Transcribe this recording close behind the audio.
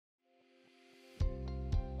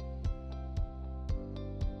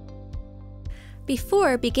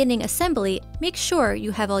Before beginning assembly, make sure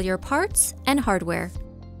you have all your parts and hardware.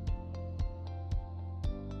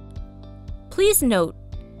 Please note,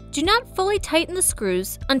 do not fully tighten the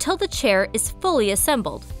screws until the chair is fully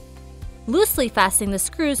assembled. Loosely fastening the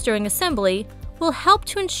screws during assembly will help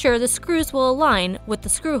to ensure the screws will align with the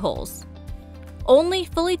screw holes. Only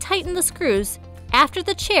fully tighten the screws after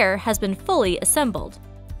the chair has been fully assembled.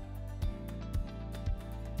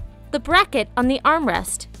 The bracket on the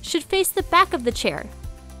armrest should face the back of the chair.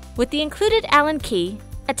 With the included Allen key,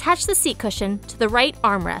 attach the seat cushion to the right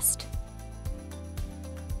armrest.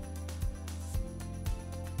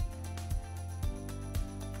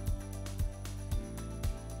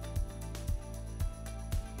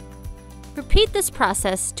 Repeat this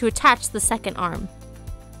process to attach the second arm.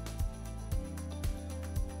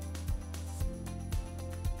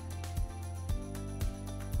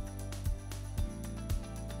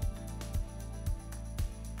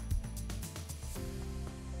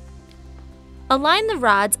 Align the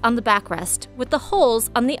rods on the backrest with the holes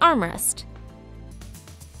on the armrest.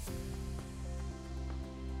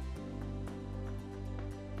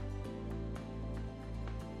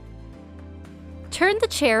 Turn the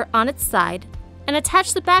chair on its side and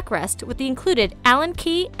attach the backrest with the included Allen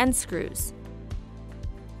key and screws.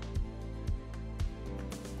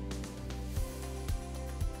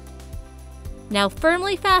 Now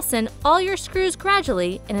firmly fasten all your screws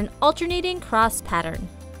gradually in an alternating cross pattern.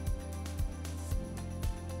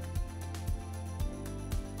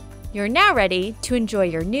 You're now ready to enjoy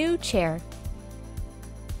your new chair.